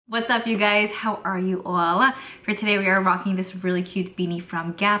What's up, you guys? How are you all? For today we are rocking this really cute beanie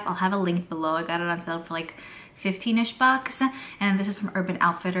from Gap. I'll have a link below. I got it on sale for like 15-ish bucks, and this is from Urban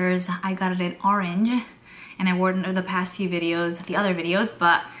Outfitters. I got it in orange and I wore it in the past few videos, the other videos,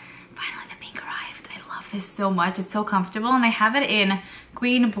 but finally the pink arrived. I love this so much. It's so comfortable, and I have it in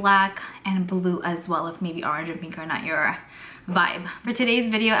green, black, and blue as well, if maybe orange and pink are not your vibe. For today's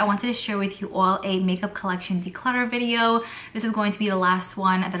video, I wanted to share with you all a makeup collection declutter video. This is going to be the last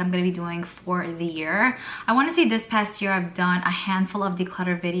one that I'm going to be doing for the year. I want to say this past year I've done a handful of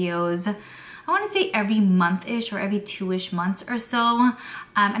declutter videos. I want to say every month-ish or every 2-ish months or so.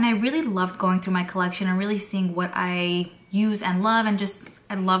 And I really loved going through my collection and really seeing what I use and love, and just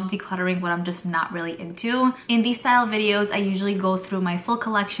I love decluttering what I'm just not really into. In these style videos, I usually go through my full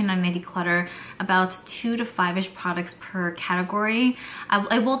collection and I declutter about 2 to 5-ish products per category.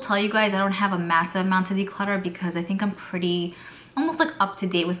 I will tell you guys I don't have a massive amount to declutter because I think I'm pretty almost like up to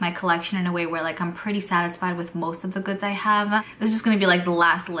date with my collection in a way where like I'm pretty satisfied with most of the goods I have. This is just gonna be like the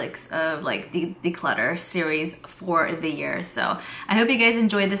last licks of like the declutter series for the year. So I hope you guys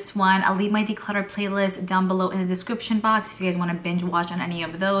enjoyed this one. I'll leave my declutter playlist down below in the description box if you guys want to binge watch on any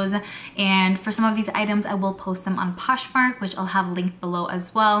of those. And for some of these items, I will post them on Poshmark, which I'll have linked below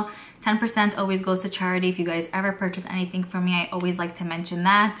as well. 10% always goes to charity. If you guys ever purchase anything from me, I always like to mention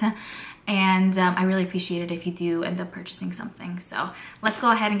that. And I really appreciate it if you do end up purchasing something. So let's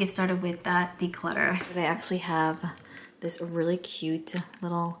go ahead and get started with that declutter. I actually have this really cute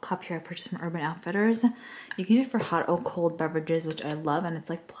little cup here I purchased from Urban Outfitters. You can use it for hot or cold beverages, which I love, and it's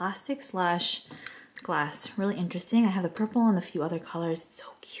like plastic slash glass. Really interesting. I have the purple and a few other colors. It's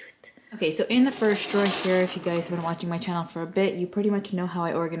so cute. Okay, so in the first drawer here, if you guys have been watching my channel for a bit, you pretty much know how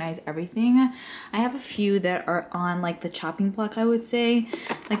I organize everything. I have a few that are on like the chopping block, I would say.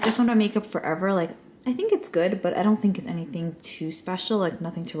 Like this one by Makeup Forever, like I think it's good, but I don't think it's anything too special, like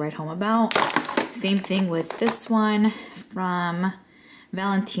nothing to write home about. Same thing with this one from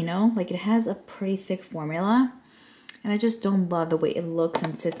Valentino. Like it has a pretty thick formula, and I just don't love the way it looks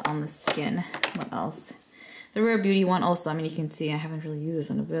and sits on the skin. What else? The Rare Beauty one also, I mean, you can see I haven't really used this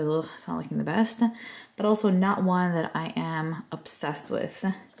in a bit. It's not looking the best, but also not one that I am obsessed with.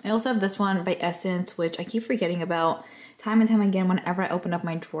 I also have this one by Essence, which I keep forgetting about time and time again whenever I open up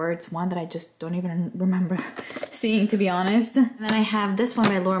my drawer. It's one that I just don't even remember seeing, to be honest. And then I have this one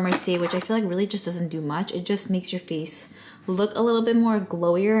by Laura Mercier, which I feel like really just doesn't do much. It just makes your face look a little bit more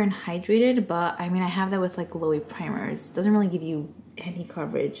glowier and hydrated, but I mean, I have that with like glowy primers. It doesn't really give you any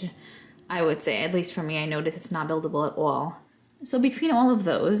coverage, I would say. At least for me, I notice it's not buildable at all. So between all of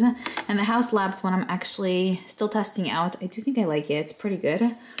those and the House Labs one I'm actually still testing out, I do think I like it. It's pretty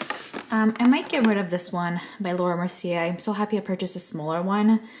good. I might get rid of this one by Laura Mercier. I'm so happy I purchased a smaller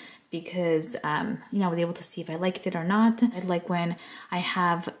one because, you know, I was able to see if I liked it or not. I like when I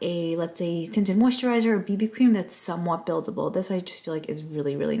have a, let's say, tinted moisturizer or BB cream that's somewhat buildable. This I just feel like is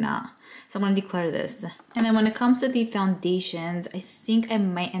really, really not. So I'm gonna declutter this. And then when it comes to the foundations, I think I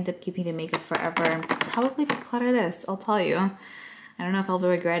might end up keeping the Makeup Forever and probably declutter this, I'll tell you. I don't know if I'll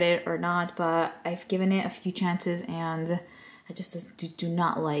regret it or not, but I've given it a few chances and I just do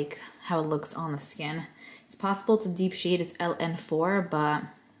not like how it looks on the skin. It's possible it's a deep shade, it's LN4, but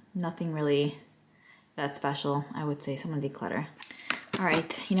nothing really that special, I would say. So I'm gonna declutter. All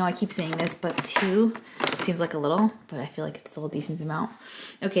right, you know, I keep saying this, but 2 seems like a little, but I feel like it's still a decent amount.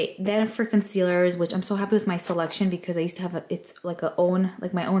 Okay, then for concealers, which I'm so happy with my selection because I used to have it's like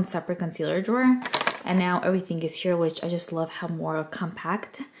my own separate concealer drawer, and now everything is here, which I just love how more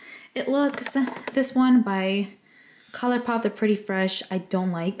compact it looks. This one by ColourPop, they're pretty fresh. I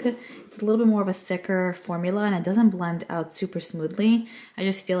don't like. It's a little bit more of a thicker formula and it doesn't blend out super smoothly. I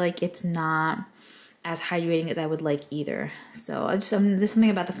just feel like it's not as hydrating as I would like either. So there's something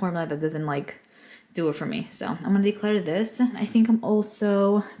about the formula that doesn't like do it for me. So I'm gonna declutter this. I think I'm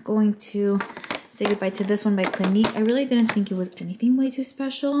also going to say goodbye to this one by Clinique. I really didn't think it was anything way too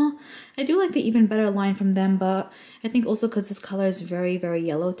special. I do like the Even Better line from them, but I think also because this color is very, very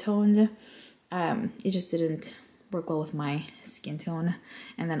yellow toned, it just didn't work well with my skin tone.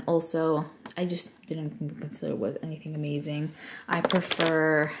 And then also I just didn't consider it was anything amazing. I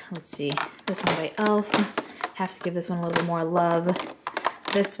prefer, let's see, this one by Elf. Have to give this one a little bit more love.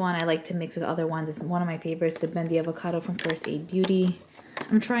 This one I like to mix with other ones. It's one of my favorites, the Bendy Avocado from First Aid Beauty.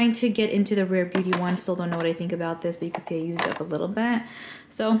 I'm trying to get into the Rare Beauty one. Still don't know what I think about this, but you could see I used up a little bit.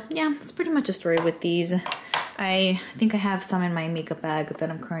 So yeah, it's pretty much a story with these. I think I have some in my makeup bag that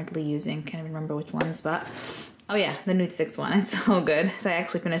I'm currently using. Can't even remember which ones, but oh yeah, the Nude 6 one. It's so good. So I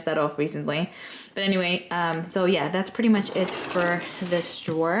actually finished that off recently. But anyway, so yeah, that's pretty much it for this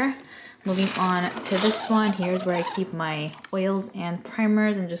drawer. Moving on to this one, here's where I keep my oils and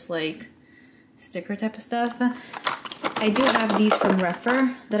primers and just like sticker type of stuff. I do have these from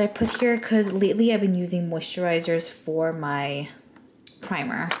Refer that I put here because lately I've been using moisturizers for my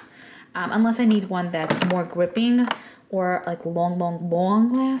primer. Unless I need one that's more gripping or like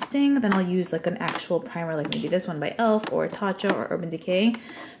long lasting, then I'll use like an actual primer, like maybe this one by e.l.f. or Tatcha or Urban Decay.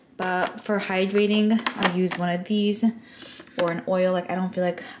 But for hydrating, I'll use one of these or an oil. Like I don't feel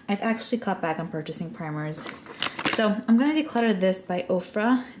like I've actually cut back on purchasing primers. So I'm gonna declutter this by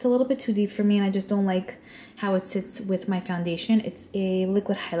Ofra. It's a little bit too deep for me and I just don't like how it sits with my foundation. It's a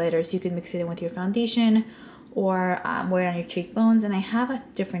liquid highlighter, so you can mix it in with your foundation or wear it on your cheekbones. And I have a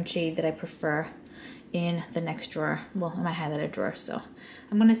different shade that I prefer in the next drawer, well, in my highlighter drawer. So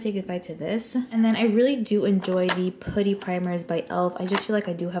I'm gonna say goodbye to this. And then I really do enjoy the Putty primers by e.l.f. I just feel like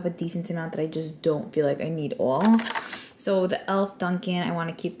I do have a decent amount that I just don't feel like I need all. So the e.l.f. Dunkin' I want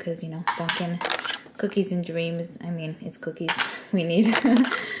to keep because, you know, Dunkin' cookies and dreams. I mean, it's cookies we need.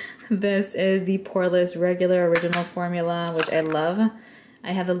 This is the Poreless Regular Original Formula, which I love.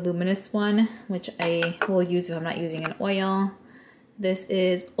 I have the Luminous one, which I will use if I'm not using an oil. This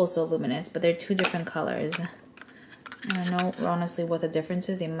is also luminous, but they're two different colors. I don't know honestly what the difference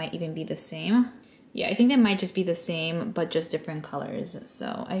is. They might even be the same. Yeah, I think they might just be the same, but just different colors.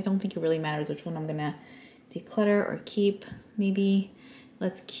 So I don't think it really matters which one I'm gonna declutter or keep. Maybe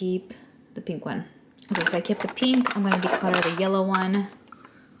let's keep the pink one. Okay, so I kept the pink. I'm gonna declutter the yellow one.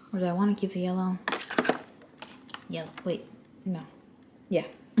 Or do I want to keep the yellow? Yellow, wait, no. Yeah.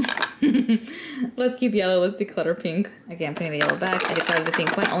 Let's keep yellow, let's declutter pink. Okay, I'm putting the yellow back. I decluttered the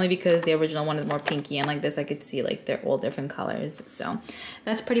pink one only because the original one is more pinky, and like this I could see like they're all different colors. So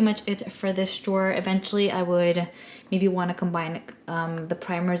that's pretty much it for this drawer. Eventually I would maybe want to combine the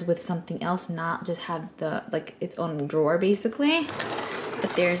primers with something else, not just have the like its own drawer basically.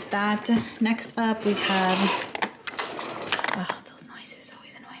 But there's that. Next up we have, oh, those noises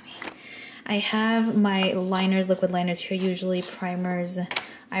always annoy me. I have my liners, liquid liners here, usually primers,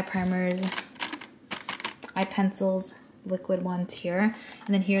 eye primers, eye pencils, liquid ones here.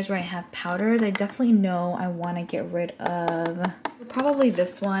 And then here's where I have powders. I definitely know I want to get rid of probably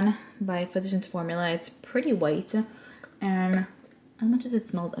this one by Physicians Formula. It's pretty white, and as much as it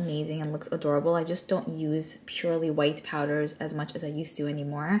smells amazing and looks adorable, I just don't use purely white powders as much as I used to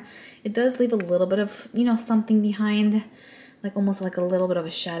anymore. It does leave a little bit of, you know, something behind, like almost like a little bit of a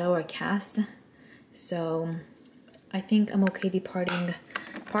shadow or cast. So I think I'm okay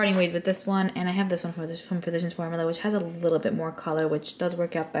parting ways with this one. And I have this one from Physicians Formula, which has a little bit more color, which does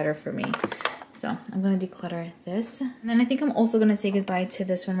work out better for me. So I'm gonna declutter this. And then I think I'm also gonna say goodbye to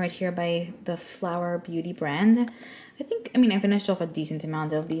this one right here by the Flower Beauty brand. I mean, I finished off a decent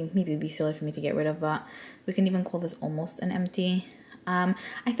amount. Maybe it'd be silly for me to get rid of, but we can even call this almost an empty. I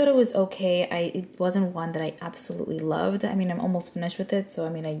thought it was okay. It wasn't one that I absolutely loved. I mean, I'm almost finished with it, so I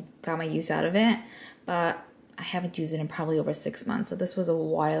mean, I got my use out of it, but I haven't used it in probably over 6 months. So this was a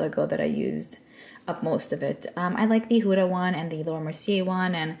while ago that I used up most of it. I like the Huda one and the Laura Mercier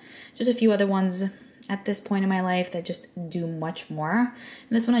one and just a few other ones at this point in my life that just do much more.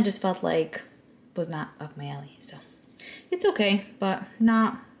 And this one I just felt like was not up my alley. So it's okay, but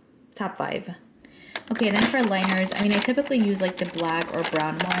not top 5. Okay, then for liners, I mean, I typically use like the black or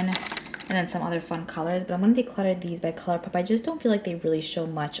brown one and then some other fun colors, but I'm going to declutter these by ColourPop. I just don't feel like they really show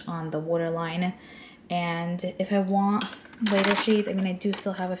much on the waterline. And if I want lighter shades, I mean, I do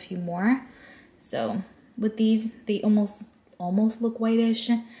still have a few more. So with these, they almost look whitish.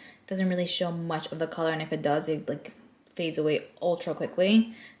 Doesn't really show much of the color, and if it does, it like fades away ultra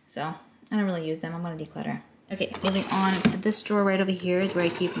quickly. So I don't really use them. I'm going to declutter. Okay, moving on to this drawer right over here is where I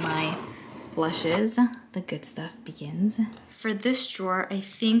keep my blushes. The good stuff begins. For this drawer, I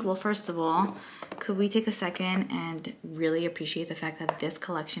think, well, first of all, could we take a second and really appreciate the fact that this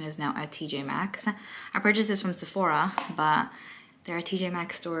collection is now at TJ Maxx. I purchased this from Sephora, but there are TJ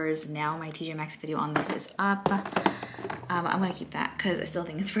Maxx stores now. My TJ Maxx video on this is up. I'm gonna keep that because I still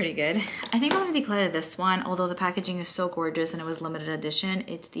think it's pretty good. I think I'm gonna declutter this one, although the packaging is so gorgeous and it was limited edition.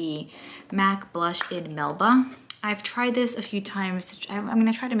 It's the MAC Blush in Melba. I've tried this a few times. I mean,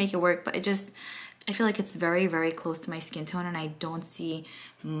 I tried to make it work, but I feel like it's very, very close to my skin tone, and I don't see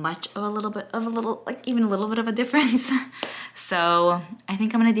much of even a little bit of a difference. So I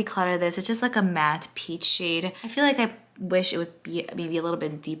think I'm gonna declutter this. It's just like a matte peach shade. I feel like I wish it would be maybe a little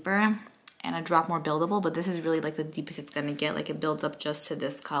bit deeper and a drop more buildable, but this is really like the deepest it's gonna get. Like it builds up just to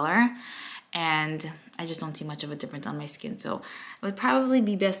this color, and I just don't see much of a difference on my skin. So it would probably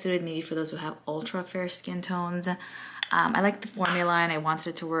be best suited maybe for those who have ultra fair skin tones. I like the formula and I wanted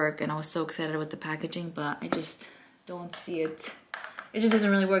it to work, and I was so excited with the packaging, but I just don't see it it just doesn't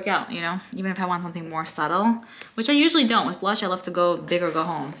really work out, you know? Even if I want something more subtle, which I usually don't. With blush, I love to go big or go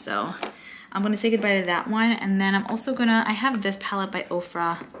home. So I'm gonna say goodbye to that one. And then I'm also gonna, I have this palette by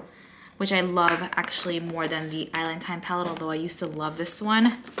Ofra, which I love actually more than the Island Time palette, although I used to love this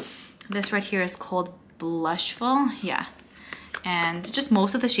one. This right here is called Blushful, yeah. And just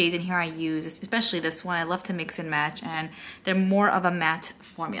most of the shades in here I use, especially this one, I love to mix and match, and they're more of a matte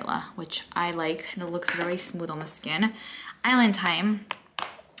formula, which I like, and it looks very smooth on the skin. Island Time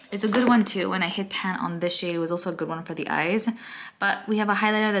is a good one too, and I hit pan on this shade. It was also a good one for the eyes, but we have a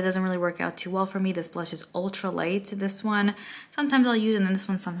highlighter that doesn't really work out too well for me. This blush is ultra light. This one, sometimes I'll use, and then this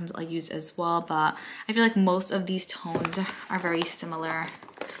one sometimes I'll use as well, but I feel like most of these tones are very similar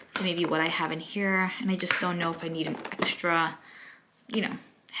to maybe what I have in here, and I just don't know if I need an extra, you know,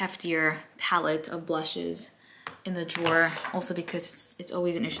 heftier palette of blushes in the drawer. Also because it's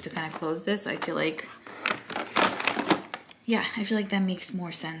always an issue to kind of close this. So I feel like, yeah, I feel like that makes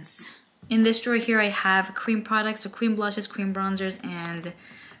more sense. In this drawer here, I have cream products, so cream blushes, cream bronzers, and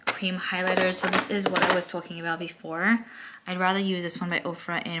cream highlighters. So this is what I was talking about before. I'd rather use this one by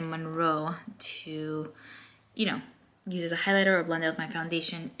Ofra in Monroe to, you know, use as a highlighter or blend it with my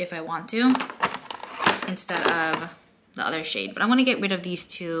foundation if I want to, instead of the other shade. But I want to get rid of these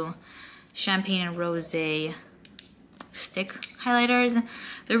two Champagne and Rosé stick highlighters.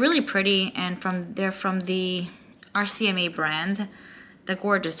 They're really pretty, and they're from the RCMA brand. The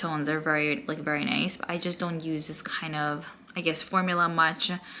gorgeous tones are very nice, but I just don't use this kind of, I guess, formula much.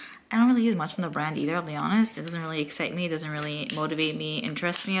 I don't really use much from the brand either, I'll be honest. It doesn't really excite me, it doesn't really motivate me,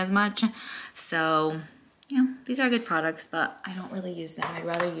 interest me as much. So, you know, these are good products, but I don't really use them. I'd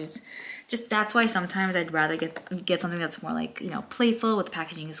rather use, just that's why sometimes I'd rather get something that's more like, you know, playful, with the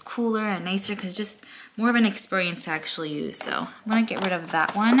packaging is cooler and nicer, because just more of an experience to actually use. So I'm gonna get rid of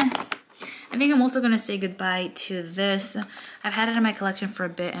that one. I think I'm also gonna say goodbye to this. I've had it in my collection for a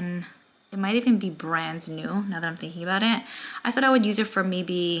bit, and it might even be brand new now that I'm thinking about it. I thought I would use it for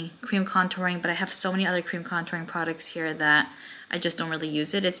maybe cream contouring, but I have so many other cream contouring products here that I just don't really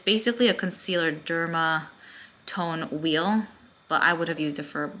use it. It's basically a concealer derma tone wheel, but I would have used it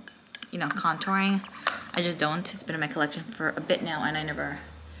for, you know, contouring. I just don't. It's been in my collection for a bit now, and I never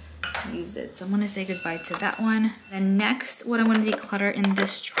used it. So I'm gonna say goodbye to that one. And next, what I'm gonna declutter in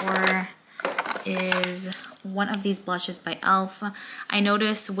this drawer is one of these blushes by e.l.f. I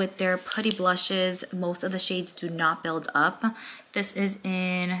noticed with their putty blushes, most of the shades do not build up. This is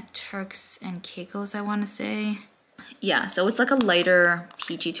in Turks and Caicos, I want to say. Yeah, so it's like a lighter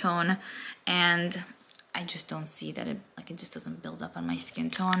peachy tone, and I just don't see that it just doesn't build up on my skin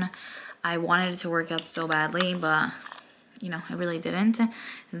tone. I wanted it to work out so badly, but you know, it really didn't.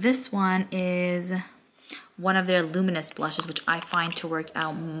 This one is one of their luminous blushes, which I find to work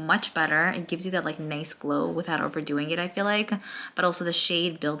out much better. It gives you that like nice glow without overdoing it, I feel like, but also the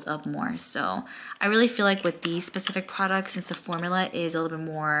shade builds up more. So I really feel like with these specific products, since the formula is a little bit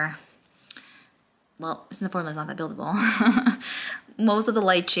more, well, since the formula is not that buildable, most of the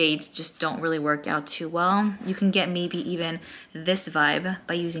light shades just don't really work out too well. You can get maybe even this vibe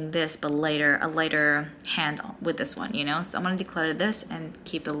by using this, but a lighter hand with this one, you know? So I'm gonna declutter this and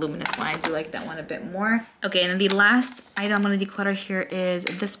keep the luminous one. I do like that one a bit more. Okay, and then the last item I'm gonna declutter here is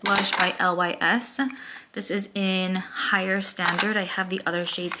this blush by LYS. This is in Higher Standard. I have the other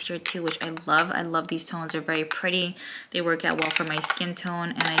shades here too, which I love. I love these tones. They're very pretty. They work out well for my skin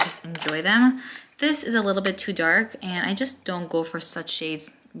tone, and I just enjoy them. This is a little bit too dark, and I just don't go for such shades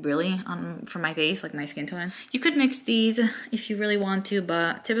really for my face, like my skin tone. You could mix these if you really want to,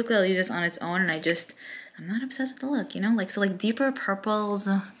 but typically I'll use this on its own, and I'm not obsessed with the look, you know? So like deeper purples,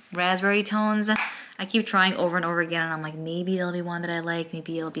 raspberry tones, I keep trying over and over again, and I'm like, maybe it'll be one that I like,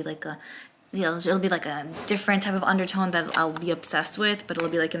 maybe it'll be like a, you know, it'll be like a different type of undertone that I'll be obsessed with, but it'll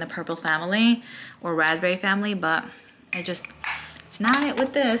be like in the purple family or raspberry family, but it's not it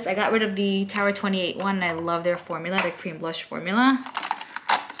with this. I got rid of the Tower 28 one, and I love their formula, their cream blush formula.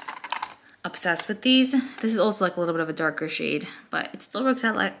 Obsessed with these. This is also like a little bit of a darker shade, but it still works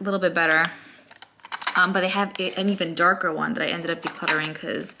out like a little bit better. But they have an even darker one that I ended up decluttering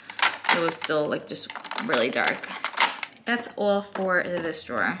because it was still like just really dark. That's all for this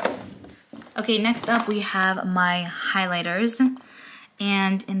drawer. Okay, next up we have my highlighters.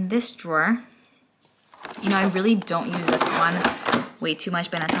 And in this drawer, you know, I really don't use this one way too much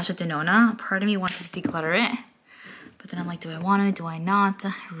by Natasha Denona. Part of me wants to declutter it, but then I'm like, do I want to, do I not?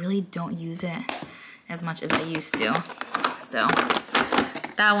 I really don't use it as much as I used to. So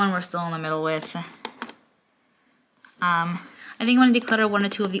that one we're still in the middle with. I think I'm going to declutter one or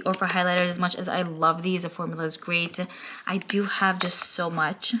two of the Ofra highlighters. As much as I love these, the formula is great. I do have just so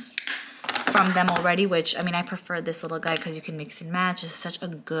much from them already, which, I mean, I prefer this little guy because you can mix and match. It's such a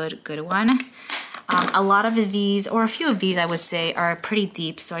good one. A lot of these, or a few of these, I would say, are pretty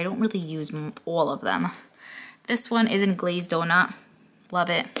deep, so I don't really use all of them. This one is in Glazed Donut. Love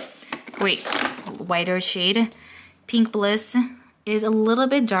it. Wait, whiter shade. Pink Bliss is a little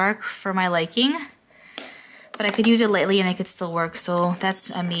bit dark for my liking, but I could use it lightly and it could still work, so that's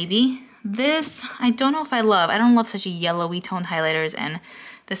a maybe. This, I don't know if I love. I don't love such a yellowy toned highlighters, and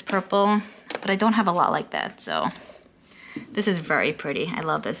this purple, but I don't have a lot like that, so this is very pretty. I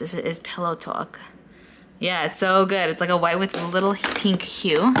love this. This is Pillow Talk. Yeah, it's so good. It's like a white with a little pink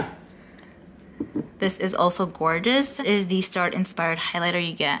hue. This is also gorgeous. This is the Start Inspired highlighter.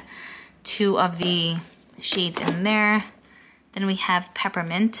 You get 2 of the shades in there. Then we have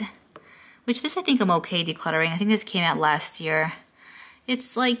Peppermint, which this I think I'm okay decluttering. I think this came out last year.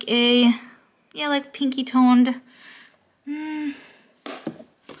 It's like a, yeah, like pinky toned.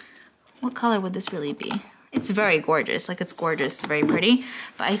 What color would this really be? It's very gorgeous. Like, it's gorgeous. It's very pretty.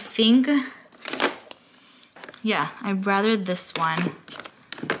 But I think, yeah, I'd rather this one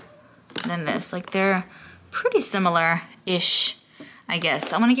than this. Like, they're pretty similar-ish, I guess.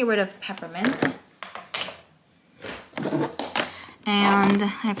 So I'm gonna get rid of Peppermint. And I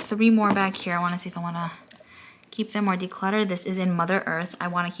have 3 more back here. I wanna see if I wanna keep them or declutter. This is in Mother Earth. I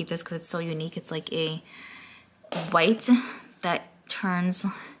wanna keep this because it's so unique. It's like a white that turns,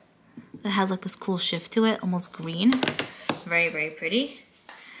 that has like this cool shift to it, almost green. Very pretty.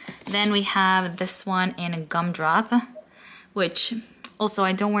 Then we have this one in Gumdrop, which also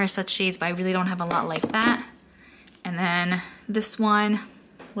I don't wear such shades, but I really don't have a lot like that. And then this one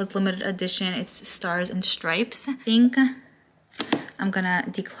was limited edition. It's Stars and Stripes. I think I'm gonna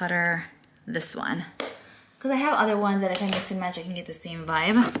declutter this one because I have other ones that I can mix and match. I can get the same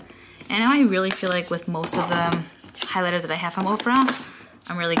vibe. And now I really feel like with most of the highlighters that I have from Ofra,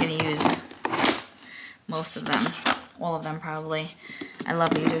 I'm really gonna use most of them, all of them probably. I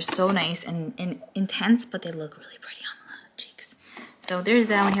love these. They're so nice and intense, but they look really pretty on the cheeks. So there's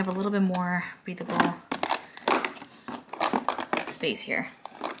that. We have a little bit more breathable space here.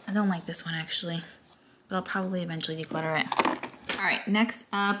 I don't like this one actually, but I'll probably eventually declutter it. All right, next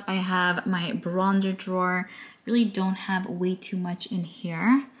up I have my bronzer drawer. Really don't have way too much in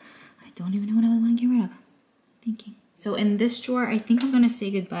here. I don't even know what I want to get rid of. Thinking. So in this drawer, I think I'm gonna say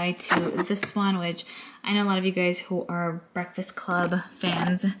goodbye to this one, which I know a lot of you guys who are Breakfast Club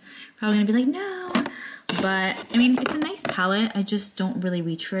fans probably gonna be like, no. But I mean, it's a nice palette. I just don't really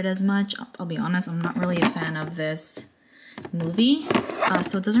reach for it as much. I'll be honest, I'm not really a fan of this movie.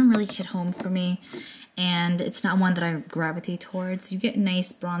 So it doesn't really hit home for me. And it's not one that I gravitate towards. You get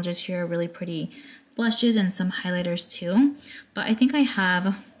nice bronzers here, really pretty blushes, and some highlighters too. But I think I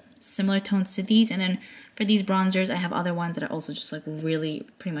have similar tones to these, and then for these bronzers I have other ones that are also just like really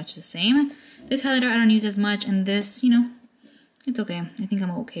pretty much the same. This highlighter I don't use as much, and this, you know, it's okay. I think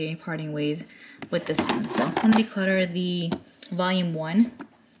I'm okay parting ways with this one. So I'm gonna declutter the volume 1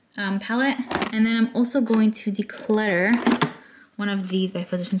 palette, and then I'm also going to declutter one of these by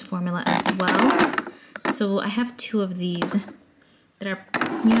Physicians Formula as well. So I have 2 of these that are,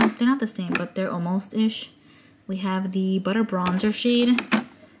 you know, they're not the same, but they're almost-ish. We have the Butter Bronzer shade,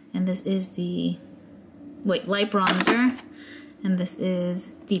 and this is the, wait, Light Bronzer, and this is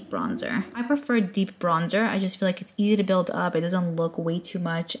Deep Bronzer. I prefer Deep Bronzer. I just feel like it's easy to build up. It doesn't look way too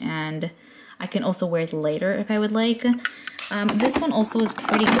much, and I can also wear it later if I would like. This one also is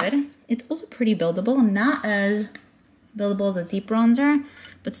pretty good. It's also pretty buildable, not as buildable as a Deep Bronzer,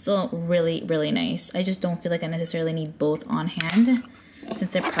 but still really nice. I just don't feel like I necessarily need both on hand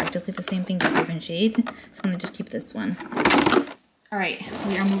since they're practically the same thing, just different shades. So I'm gonna just keep this one. All right,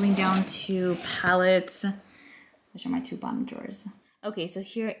 we are moving down to palettes, which are my 2 bottom drawers. Okay, so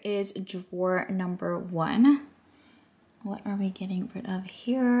here is drawer number 1. What are we getting rid of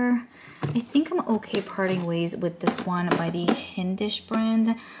here? I think I'm okay parting ways with this one by the Hindish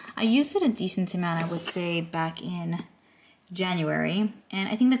brand. I used it a decent amount, I would say, back in January, and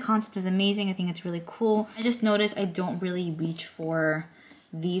I think the concept is amazing. I think it's really cool. I just noticed I don't really reach for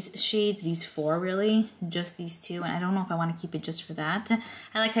these shades, these 4 really, just these 2, and I don't know if I want to keep it just for that.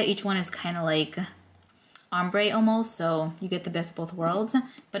 I like how each one is kind of like ombre almost, so you get the best of both worlds.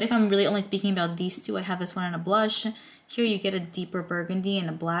 But if I'm really only speaking about these 2, I have this one in a blush. Here you get a deeper burgundy and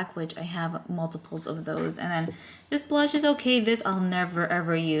a black, which I have multiples of those. And then this blush is okay. This I'll never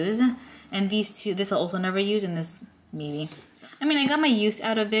ever use, and these 2, this I'll also never use, and this maybe. So, I mean, I got my use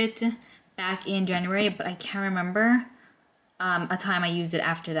out of it back in January, but I can't remember a time I used it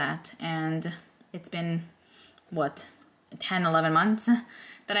after that, and it's been, what, 10, 11 months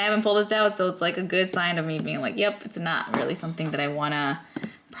that I haven't pulled this out, so it's like a good sign of me being like, yep, it's not really something that I want to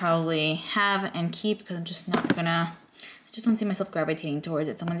probably have and keep because I'm just not gonna, I just don't see myself gravitating towards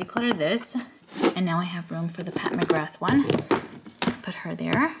it. So I'm gonna declutter this. And now I have room for the Pat McGrath one. Put her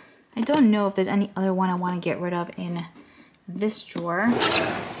there. I don't know if there's any other one I want to get rid of in this drawer.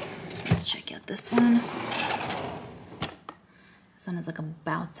 Let's check out this one. This one is like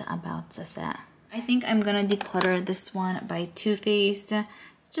about to set. I think I'm gonna declutter this one by Too Faced. It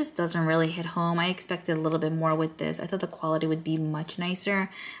just doesn't really hit home. I expected a little bit more with this. I thought the quality would be much nicer.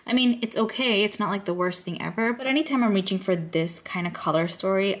 I mean, it's okay. It's not like the worst thing ever, but anytime I'm reaching for this kind of color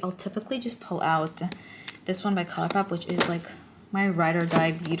story, I'll typically just pull out this one by ColourPop, which is like my ride or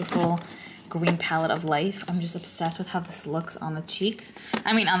die beautiful green palette of life. I'm just obsessed with how this looks on the cheeks.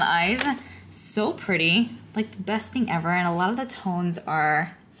 I mean, on the eyes. So pretty, like the best thing ever. And a lot of the tones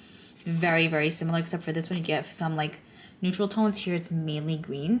are very, very similar, except for this one you get some like neutral tones. Here it's mainly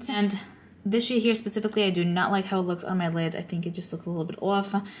greens. And this shade here specifically, I do not like how it looks on my lids. I think it just looks a little bit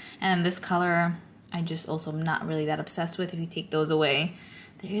off. And this color, I just also am not really that obsessed with. If you take those away,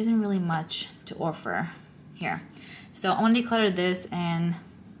 there isn't really much to offer here. So I want to declutter this, and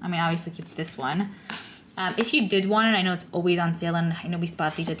I mean, obviously keep this one. If you did want it, I know it's always on sale, and I know we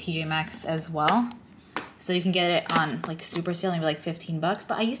spot these at TJ Maxx as well. So you can get it on like super sale, maybe like 15 bucks.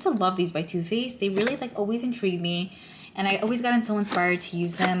 But I used to love these by Too Faced. They really like always intrigued me, and I always gotten so inspired to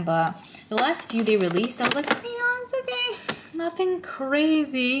use them. But the last few they released, I was like, you know, it's okay, nothing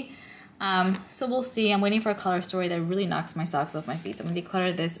crazy. So we'll see. I'm waiting for a color story that really knocks my socks off my feet. So I'm gonna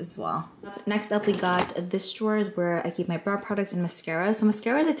declutter this as well. Next up, we got this drawer is where I keep my brow products and mascara. So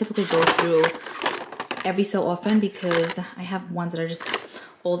mascaras I typically go through every so often because I have ones that are just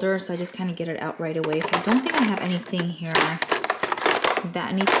older, so I just kind of get it out right away. So I don't think I have anything here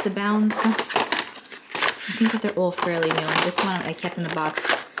that needs to bounce. I think that they're all fairly new. And this one I kept in the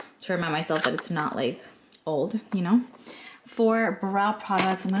box to remind myself that it's not like old, you know? For brow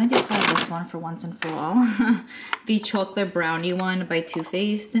products, I'm going to declutter this one for once and for all. The chocolate brownie one by Too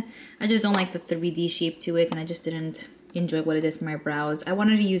Faced. I just don't like the 3D shape to it, and I just didn't enjoy what it did for my brows. I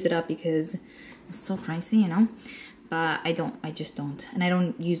wanted to use it up because it's so pricey, you know? But I just don't. And I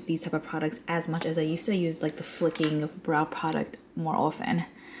don't use these type of products as much as I used to. I use like the flicking brow product more often.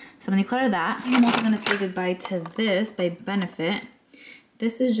 So I'm going to declutter that. I'm also going to say goodbye to this by Benefit.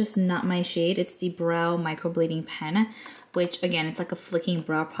 This is just not my shade. It's the Brow Microblading Pen, which again, it's like a flicking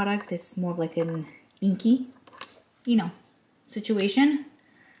brow product. It's more of like an inky, you know, situation.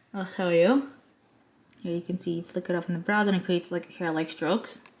 I'll show you. Here you can see you flick it up in the brows and it creates like hair-like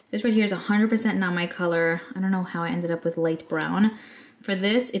strokes. This right here is 100% not my color. I don't know how I ended up with light brown. For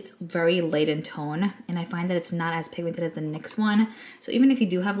this, it's very light in tone, and I find that it's not as pigmented as the NYX one. So even if you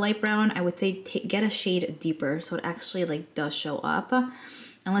do have light brown, I would say get a shade deeper so it actually like does show up.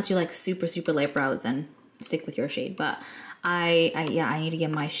 Unless you like super, super light brows, then stick with your shade. But I need to get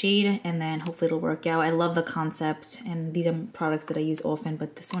my shade, and then hopefully it'll work out. I love the concept, and these are products that I use often,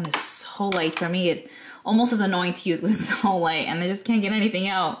 but this one is so light for me. It almost is annoying to use because it's so light, and I just can't get anything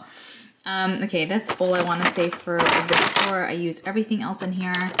out. Okay, that's all I want to say for this drawer. I use everything else in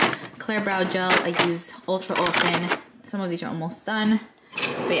here. Clear Brow Gel, I use ultra often. Some of these are almost done.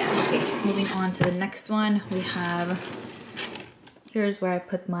 But yeah, okay, moving on to the next one. We have, here's where I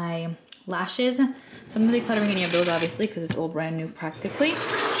put my lashes. So I'm not decluttering any of those, obviously, because it's all brand new practically.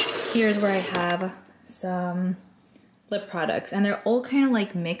 Here's where I have some lip products, and they're all kind of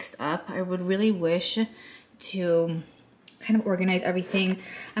like mixed up. I would really wish to kind of organize everything.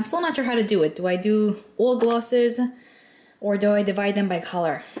 I'm still not sure how to do it. Do I do all glosses or do I divide them by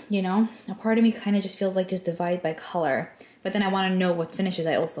color? You know, a part of me kind of just feels like just divide by color, but then I want to know what finishes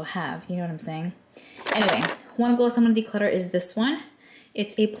I also have. You know what I'm saying? Anyway, one gloss I'm going to declutter is this one.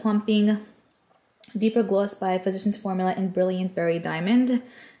 It's a plumping deeper gloss by Physicians Formula in Brilliant Berry Diamond.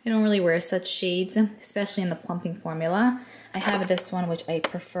 I don't really wear such shades, especially in the plumping formula. I have this one, which I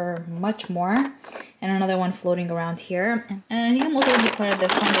prefer much more, and another one floating around here. And I think I'm also going to declutter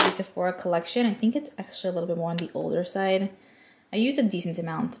this one, the Sephora collection. I think it's actually a little bit more on the older side. I use a decent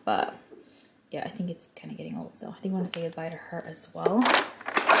amount, but yeah, I think it's kind of getting old, so I think I want to say goodbye to her as well.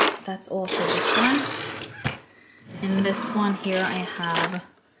 That's all for this one. In this one here, I have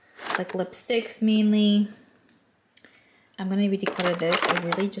like lipsticks mainly. I'm gonna maybe declutter this. I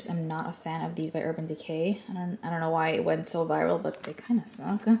really just am not a fan of these by Urban Decay. I don't know why it went so viral, but they kind of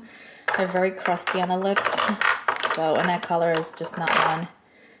suck. They're very crusty on the lips. So, and that color is just not one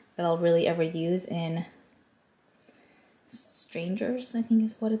that I'll really ever use in Strangers, I think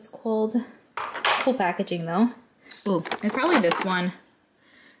is what it's called. Cool packaging though. Ooh, and probably this one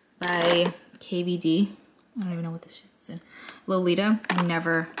by KVD. I don't even know what this is. Lolita. I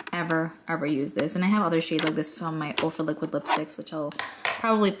never, ever use this. And I have other shades like this from my Ultra Liquid lipsticks, which I'll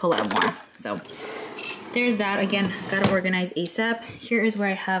probably pull out more. So there's that. Again, gotta organize ASAP. Here is where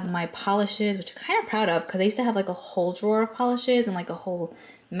I have my polishes, which I'm kind of proud of because I used to have like a whole drawer of polishes and like a whole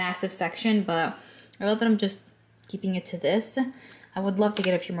massive section, but I love that I'm just keeping it to this. I would love to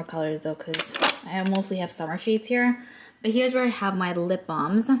get a few more colors though because I mostly have summer shades here. But here's where I have my lip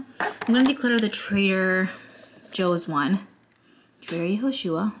balms. I'm gonna declutter the Trader Joe's one. Trader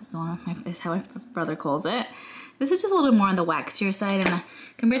Yehoshua is how my brother calls it. This is just a little more on the waxier side, and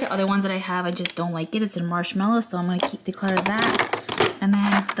compared to other ones that I have, I just don't like it. It's a marshmallow, so I'm gonna keep declutter that. And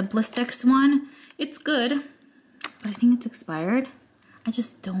then the Blistex one, it's good, but I think it's expired. I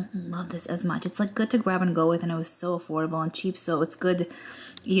just don't love this as much. It's like good to grab and go with, and it was so affordable and cheap, so it's good,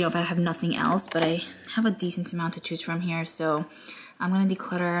 you know, if I have nothing else, but I have a decent amount to choose from here, so I'm gonna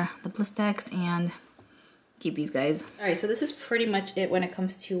declutter the Blistex and keep these guys. All right, so this is pretty much it when it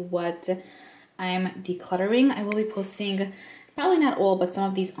comes to what I'm decluttering. I will be posting, probably not all, but some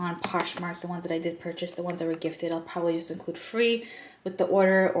of these on Poshmark, the ones that I did purchase, the ones that were gifted. I'll probably just include free with the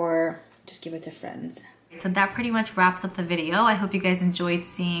order or just give it to friends. So that pretty much wraps up the video. I hope you guys enjoyed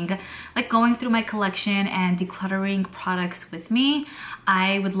seeing, like, going through my collection and decluttering products with me.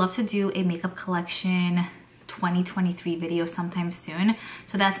 I would love to do a makeup collection 2023 video sometime soon,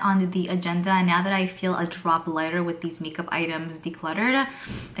 so that's on the agenda. Now that I feel a drop lighter with these makeup items decluttered,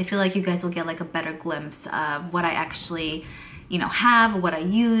 I feel like you guys will get like a better glimpse of what I actually, you know, have, what I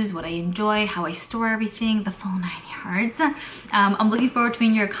use, what I enjoy, how I store everything, the full 9 yards. I'm looking forward to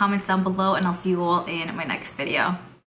reading your comments down below, and I'll see you all in my next video.